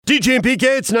DJ and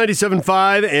PK, it's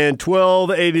 97.5 and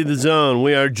 1280 The Zone.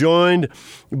 We are joined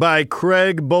by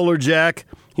Craig Bolerjack.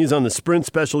 He's on the Sprint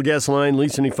special guest line.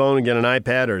 Lease any phone and get an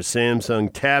iPad or a Samsung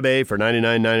Tab A for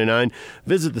 $99.99.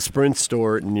 Visit the Sprint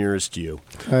store nearest you.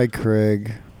 Hi,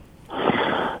 Craig. Hey,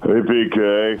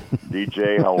 PK.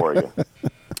 DJ, how are you?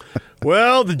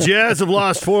 Well, the Jazz have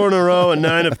lost 4 in a row and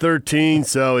 9 of 13,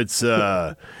 so it's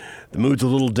the mood's a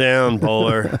little down,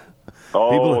 Bowler.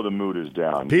 The mood is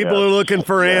down. People are looking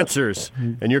for answers,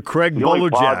 and you're Craig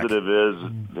Bolerjack.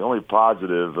 The only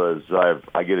positive is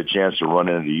I get a chance to run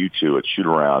into you two at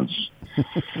shoot-arounds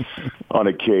on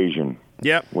occasion.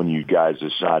 Yep. When you guys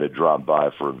decide to drop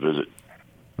by for a visit.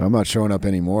 I'm not showing up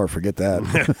anymore. Forget that.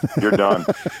 You're done.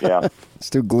 Yeah. It's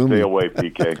too gloomy. Stay away,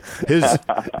 PK.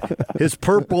 His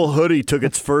purple hoodie took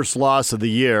its first loss of the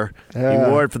year. He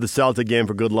wore it for the Celtic game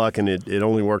for good luck, and it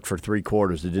only worked for 3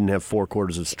 quarters. It didn't have 4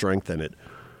 quarters of strength in it.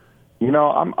 You know,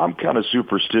 I'm kind of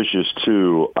superstitious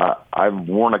too. I've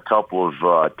worn a couple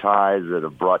of ties that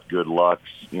have brought good luck.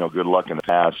 Good luck in the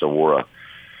past. I wore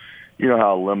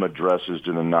how Lima dresses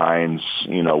to the nines.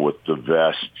 With the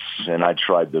vests, and I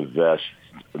tried the vest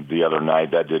the other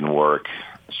night. That didn't work.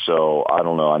 So I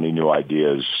don't know. I need new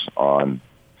ideas on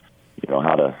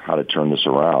how to turn this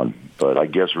around. But I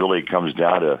guess really it comes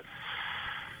down to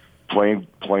playing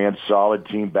solid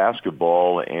team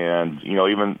basketball, and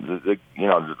even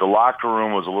the locker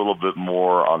room was a little bit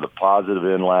more on the positive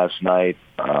end last night,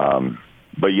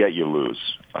 but yet you lose.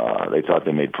 They thought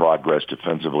they made progress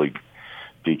defensively,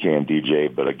 PK and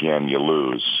DJ, but again you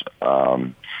lose.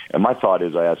 And my thought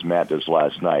is, I asked Matt this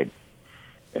last night,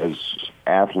 as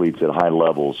athletes at high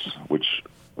levels, which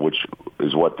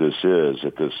is what this is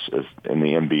in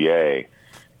the NBA,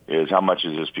 is how much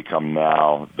has this become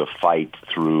now the fight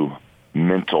through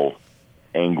mental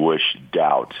anguish,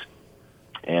 doubt.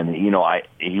 And,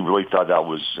 he really thought that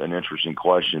was an interesting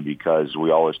question, because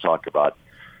we always talk about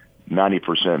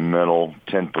 90% mental,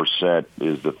 10%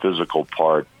 is the physical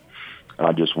part. And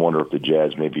I just wonder if the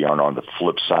Jazz maybe aren't on the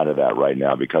flip side of that right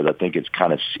now, because I think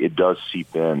it does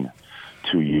seep in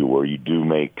to you where you do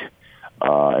make,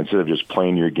 instead of just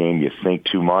playing your game, you think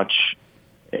too much.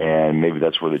 And maybe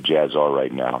that's where the Jazz are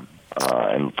right now.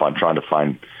 And I'm trying to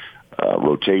find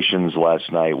rotations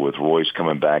last night with Royce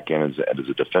coming back in as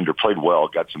a defender. Played well,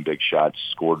 got some big shots,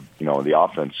 scored, in the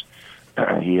offense.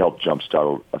 He helped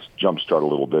jumpstart a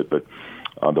little bit. But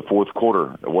the fourth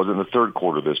quarter, it wasn't the third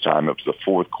quarter this time, it was the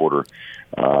fourth quarter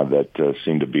that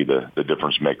seemed to be the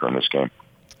difference maker in this game.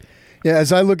 Yeah,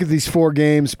 as I look at these 4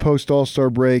 games post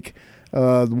All-Star break,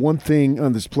 one thing,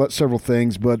 there's several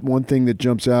things, but one thing that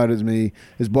jumps out at me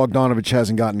is Bogdanović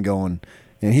hasn't gotten going.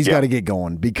 And he's got to get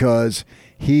going, because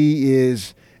he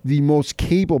is the most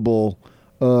capable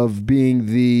of being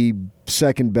the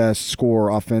second best scorer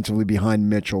offensively behind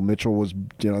Mitchell. Mitchell was,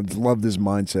 loved his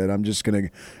mindset. I'm just going to,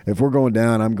 if we're going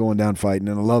down, I'm going down fighting,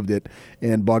 and I loved it.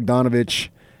 And Bogdanović,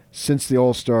 since the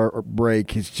All-Star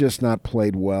break, he's just not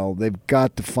played well. They've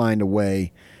got to find a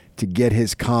way to get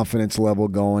his confidence level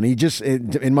going.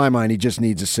 In my mind, he just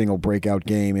needs a single breakout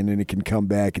game, and then it can come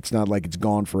back. It's not like it's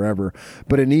gone forever,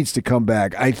 but it needs to come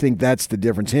back. I think that's the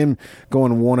difference. Him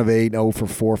going 1 of 8, 0 for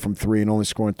 4 from 3, and only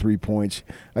scoring 3 points,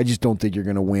 I just don't think you're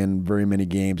going to win very many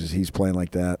games as he's playing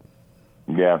like that.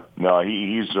 Yeah, no,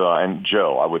 he's and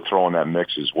Joe, I would throw in that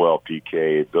mix as well,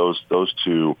 PK. Those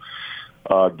two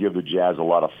give the Jazz a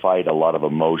lot of fight, a lot of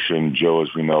emotion. Joe, as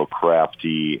we know,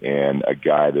 crafty, and a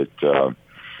guy that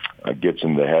gets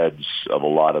in the heads of a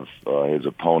lot of his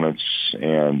opponents,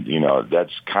 and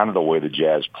that's kind of the way the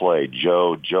Jazz play.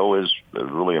 Joe is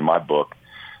really, in my book,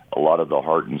 a lot of the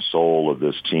heart and soul of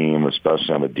this team,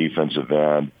 especially on the defensive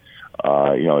end.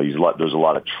 There's a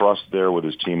lot of trust there with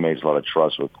his teammates, a lot of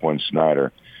trust with Quinn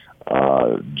Snyder.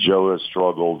 Joe has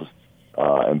struggled,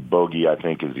 and Bogey, I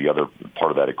think, is the other part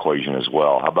of that equation as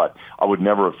well. How about, I would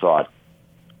never have thought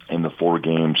in the 4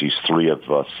 games he's 3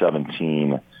 of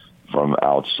 17 from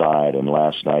outside, and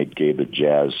last night gave the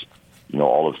Jazz,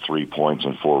 all of 3 points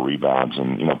and 4 rebounds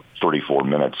in, 34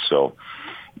 minutes. So,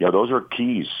 those are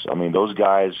keys. I mean, those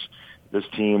guys, this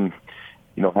team,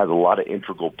 has a lot of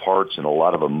integral parts and a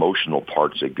lot of emotional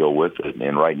parts that go with it.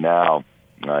 And right now,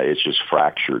 it's just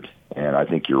fractured. And I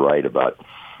think you're right about,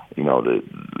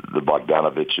 the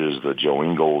Bogdanovićs, the Joe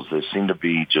Ingles. They seem to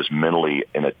be just mentally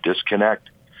in a disconnect.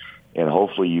 And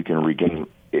hopefully you can regain.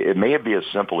 It may be as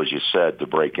simple as you said to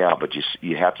break out, but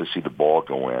you have to see the ball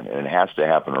go in, and it has to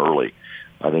happen early.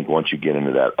 I think once you get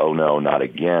into that, oh no, not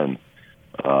again,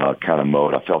 kind of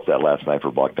mode. I felt that last night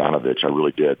for Bogdanović. I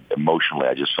really did. Emotionally,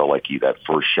 I just felt like that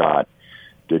first shot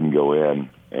didn't go in,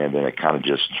 and then it kind of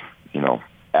just,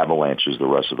 avalanches the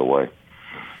rest of the way.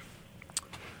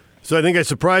 So I think I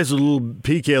surprised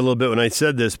PK a little bit when I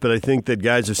said this, but I think that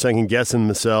guys are second-guessing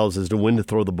themselves as to when to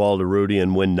throw the ball to Rudy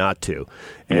and when not to.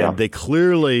 And they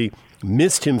clearly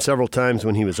missed him several times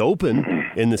when he was open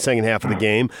in the second half of the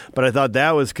game, but I thought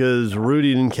that was because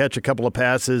Rudy didn't catch a couple of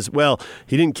passes. Well,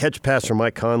 he didn't catch a pass from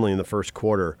Mike Conley in the first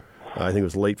quarter. I think it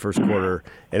was late first quarter,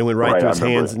 and it went right through his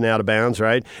hands and out of bounds,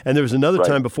 right? And there was another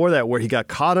time before that where he got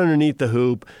caught underneath the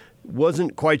hoop,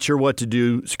 wasn't quite sure what to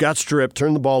do, got stripped,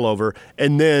 turned the ball over,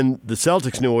 and then the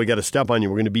Celtics knew, well, we got to step on you.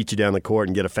 We're going to beat you down the court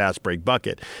and get a fast break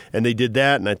bucket. And they did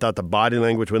that, and I thought the body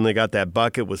language when they got that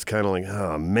bucket was kind of like,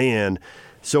 oh, man.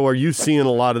 So are you seeing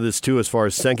a lot of this, too, as far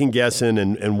as second-guessing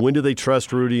and when do they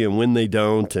trust Rudy and when they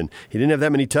don't? And he didn't have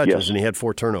that many touches, and he had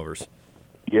 4 turnovers.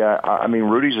 Yeah, I mean,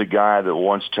 Rudy's a guy that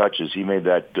once touches, he made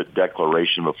that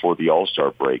declaration before the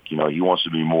All-Star break. You know, he wants to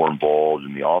be more involved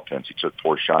in the offense. He took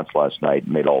 4 shots last night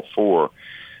and made all 4,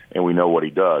 and we know what he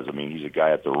does. I mean, he's a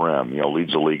guy at the rim, you know,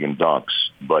 leads the league in dunks.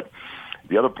 But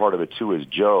the other part of it, too, is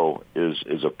Joe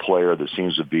is a player that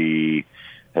seems to be,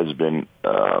 has been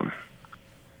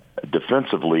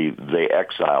defensively, they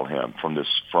exile him from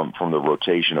the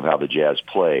rotation of how the Jazz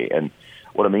play. And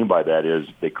what I mean by that is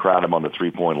they crowd him on the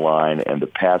three-point line, and the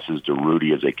passes to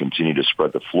Rudy as they continue to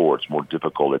spread the floor, it's more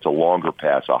difficult. It's a longer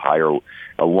pass,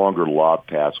 a longer lob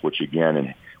pass, which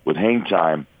again, with hang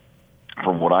time,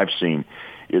 from what I've seen,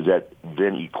 is that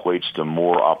then equates to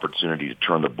more opportunity to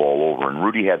turn the ball over. And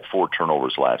Rudy had 4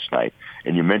 turnovers last night,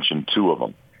 and you mentioned 2 of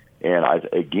them. And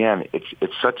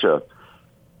it's such a,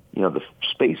 you know, the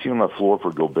spacing on the floor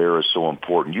for Gobert is so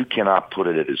important. You cannot put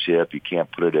it at his hip. You can't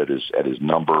put it at his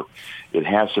number. It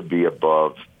has to be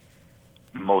above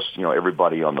most, you know,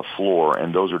 everybody on the floor,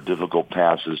 and those are difficult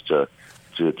passes to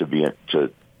be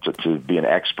an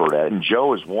expert at. And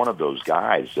Joe is one of those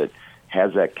guys that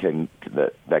has that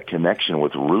connection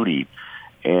with Rudy,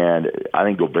 and I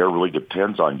think Gobert really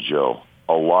depends on Joe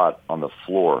a lot on the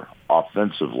floor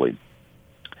offensively.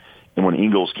 And when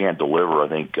Ingles can't deliver, I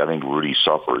think Rudy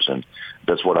suffers, and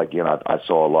that's what I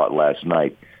saw a lot last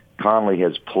night. Conley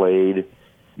has played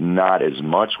not as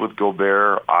much with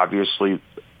Gobert, obviously,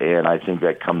 and I think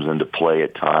that comes into play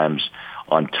at times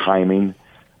on timing.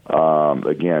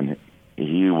 Again,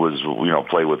 he was, you know,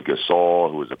 played with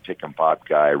Gasol, who was a pick and pop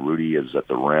guy. Rudy is at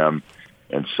the rim,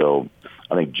 and so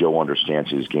I think Joe understands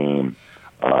his game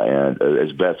and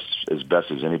as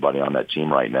best as anybody on that team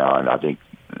right now. And I think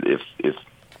if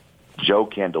Joe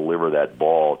can't deliver that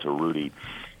ball to Rudy,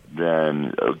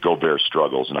 then Gobert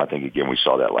struggles, and I think, again, we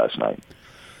saw that last night.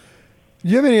 Do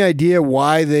you have any idea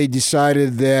why they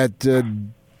decided that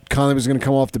Conley was going to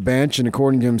come off the bench? And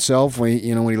according to himself, when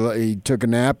he took a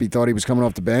nap, he thought he was coming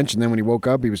off the bench, and then when he woke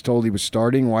up, he was told he was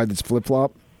starting. Why this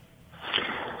flip-flop?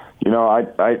 You know, I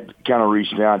kind of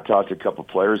reached out and talked to a couple of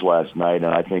players last night,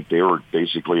 and I think they were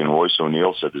basically, and Royce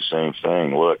O'Neal said the same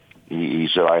thing. Look, he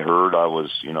said, I heard I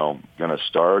was, you know, going to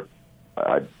start.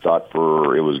 I thought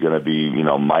it was going to be, you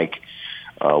know, Mike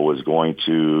was going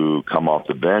to come off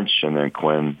the bench, and then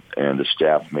Quinn and the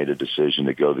staff made a decision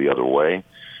to go the other way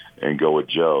and go with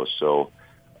Joe. So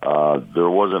there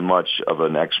wasn't much of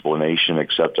an explanation,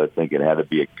 except I think it had to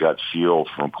be a gut feel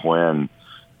from Quinn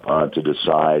to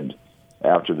decide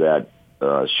after that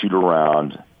shoot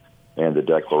around and the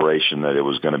declaration that it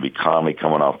was going to be Conley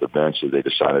coming off the bench, that they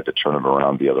decided to turn it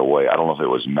around the other way. I don't know if it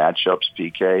was matchups,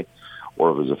 PK, or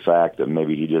it was a fact that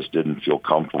maybe he just didn't feel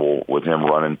comfortable with him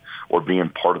running or being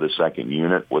part of the second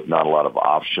unit with not a lot of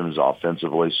options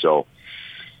offensively. So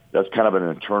that's kind of an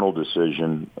internal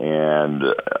decision. And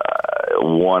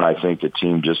one, I think the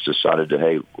team just decided to,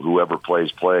 hey, whoever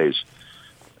plays, plays.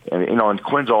 And, you know, and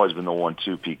Quinn's always been the one,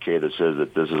 too, PK, that says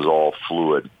that this is all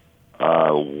fluid.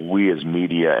 We as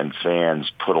media and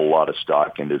fans put a lot of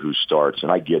stock into who starts,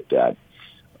 and I get that.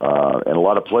 And a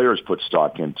lot of players put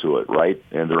stock into it, right?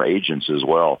 And their agents as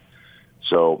well.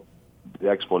 So the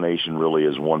explanation really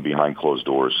is one behind closed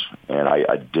doors, and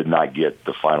I did not get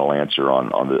the final answer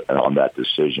on that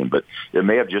decision. But it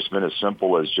may have just been as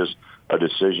simple as just a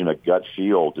decision, a gut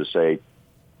feel to say,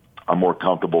 I'm more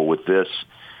comfortable with this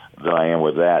than I am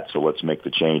with that, so let's make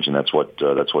the change, and that's what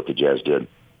the Jazz did.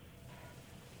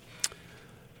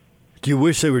 Do you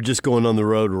wish they were just going on the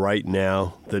road right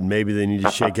now, that maybe they need to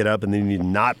shake it up and they need to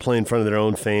not play in front of their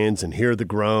own fans and hear the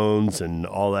groans and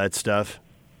all that stuff?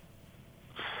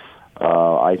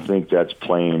 I think that's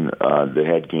playing the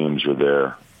head games are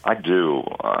there. I do.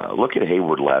 Look at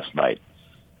Hayward last night.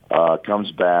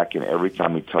 Comes back, and every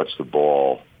time he touched the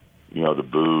ball, you know, the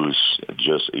boos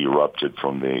just erupted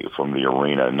from the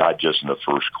arena, not just in the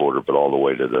first quarter, but all the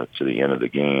way to the end of the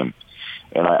game.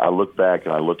 And I look back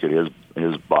and I look at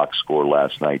his box score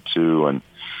last night too, and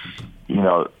you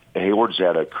know, Hayward's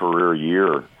had a career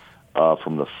year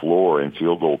from the floor in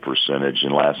field goal percentage,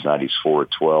 and last night he's 4 of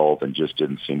 12 and just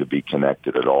didn't seem to be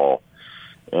connected at all.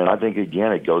 And I think,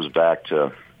 again, it goes back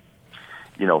to,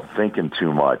 thinking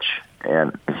too much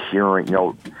and hearing,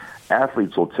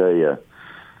 athletes will tell you,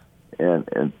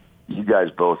 and you guys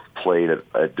both played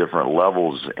at different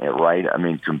levels, right? I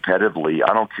mean, competitively,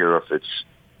 I don't care if it's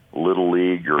Little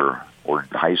League or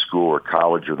high school or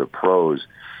college or the pros.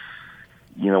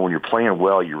 When you're playing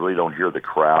well, you really don't hear the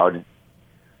crowd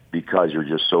because you're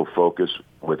just so focused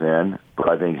within. But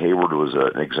I think Hayward was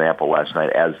an example last night,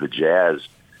 as the Jazz,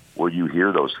 where you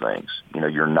hear those things.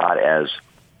 You're not as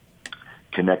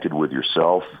connected with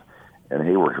yourself, and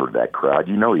Hayward heard that crowd.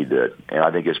 He did. And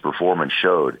I think his performance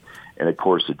showed. And, of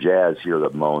course, the Jazz hear the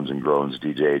moans and groans,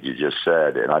 DJ, as you just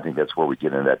said, and I think that's where we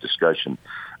get into that discussion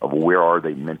of where are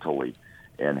they mentally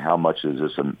and how much is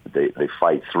this they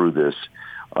fight through this,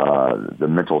 the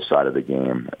mental side of the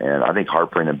game. And I think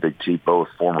Harpring and Big T, both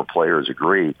former players,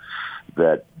 agree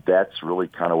that that's really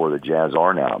kind of where the Jazz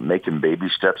are now, making baby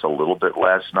steps a little bit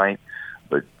last night.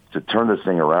 But to turn this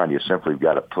thing around, you simply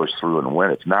got to push through and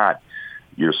win. If not,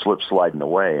 you're slip sliding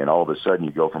away, and all of a sudden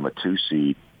you go from a 2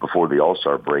 seed before the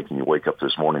All-Star break, and you wake up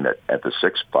this morning at the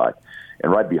 6th spot.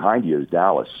 And right behind you is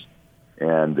Dallas.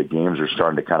 And the games are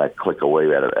starting to kind of click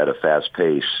away at a fast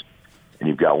pace. And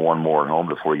you've got one more at home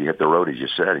before you hit the road, as you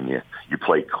said. And you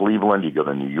play Cleveland, you go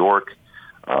to New York.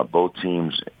 Both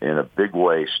teams, in a big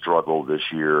way, struggled this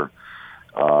year.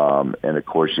 And, of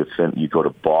course, you go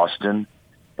to Boston,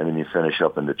 and then you finish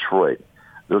up in Detroit.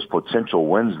 There's potential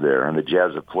wins there, and the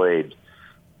Jazz have played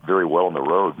very well on the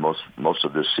road most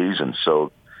of this season.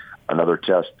 So another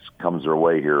test comes their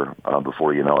way here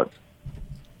before you know it.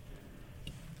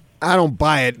 I don't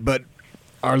buy it, but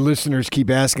our listeners keep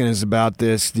asking us about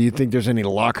this. Do you think there's any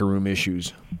locker room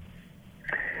issues?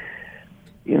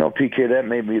 PK, that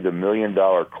may be the $1 million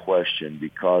question,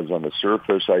 because on the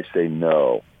surface I say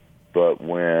no. But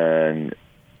when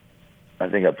I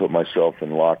think I put myself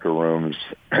in locker rooms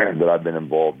that I've been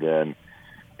involved in,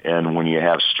 and when you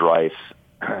have strife,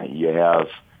 you have,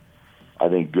 I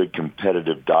think, good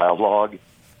competitive dialogue.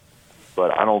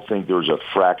 But I don't think there's a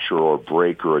fracture or a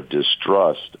break or a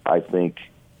distrust. I think,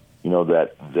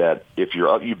 that if you're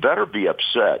up, you better be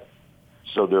upset.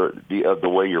 So the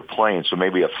way you're playing, so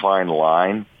maybe a fine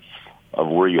line of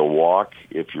where you'll walk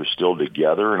if you're still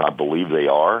together, and I believe they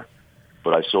are.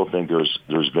 But I still think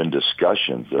there's been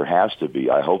discussions. There has to be.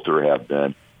 I hope there have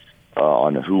been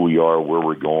on who we are, where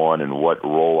we're going, and what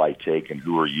role I take, and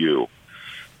who are you.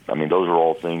 I mean, those are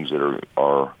all things that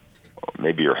are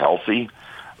maybe are healthy,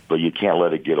 but you can't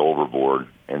let it get overboard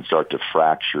and start to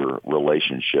fracture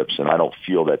relationships. And I don't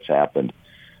feel that's happened,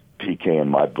 PK, in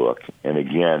my book. And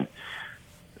again,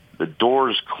 the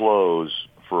doors close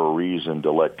for a reason,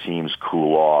 to let teams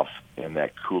cool off in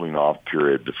that cooling off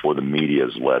period before the media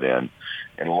is let in.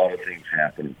 And a lot of things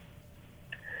happen,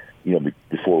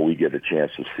 before we get a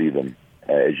chance to see them,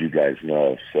 as you guys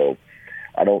know. So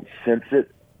I don't sense it,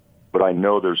 but I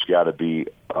know there's got to be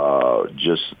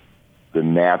just the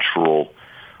natural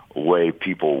way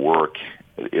people work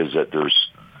is that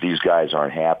these guys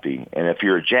aren't happy. And if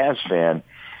you're a Jazz fan,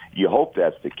 you hope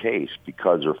that's the case,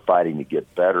 because they're fighting to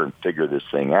get better and figure this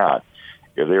thing out.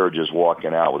 If they were just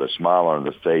walking out with a smile on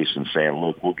their face and saying,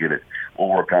 look, we'll get it, we'll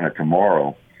work on it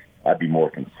tomorrow, I'd be more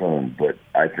concerned. But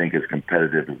I think as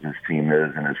competitive as this team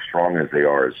is, and as strong as they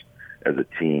are as a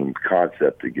team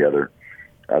concept together,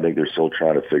 I think they're still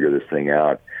trying to figure this thing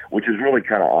out, which is really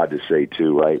kind of odd to say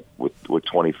too, right? With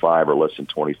 25 or less than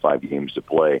 25 games to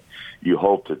play, you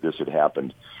hope that this had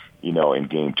happened, in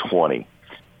game 20.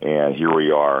 And here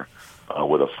we are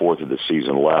with a fourth of the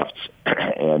season left,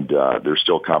 and there's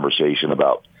still conversation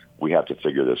about we have to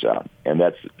figure this out. And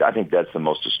I think that's the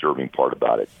most disturbing part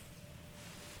about it.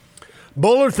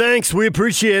 Bowler, thanks. We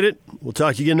appreciate it. We'll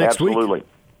talk to you again next week. Absolutely.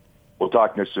 We'll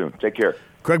talk next soon. Take care.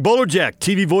 Craig Bolerjack,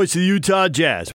 TV voice of the Utah Jazz.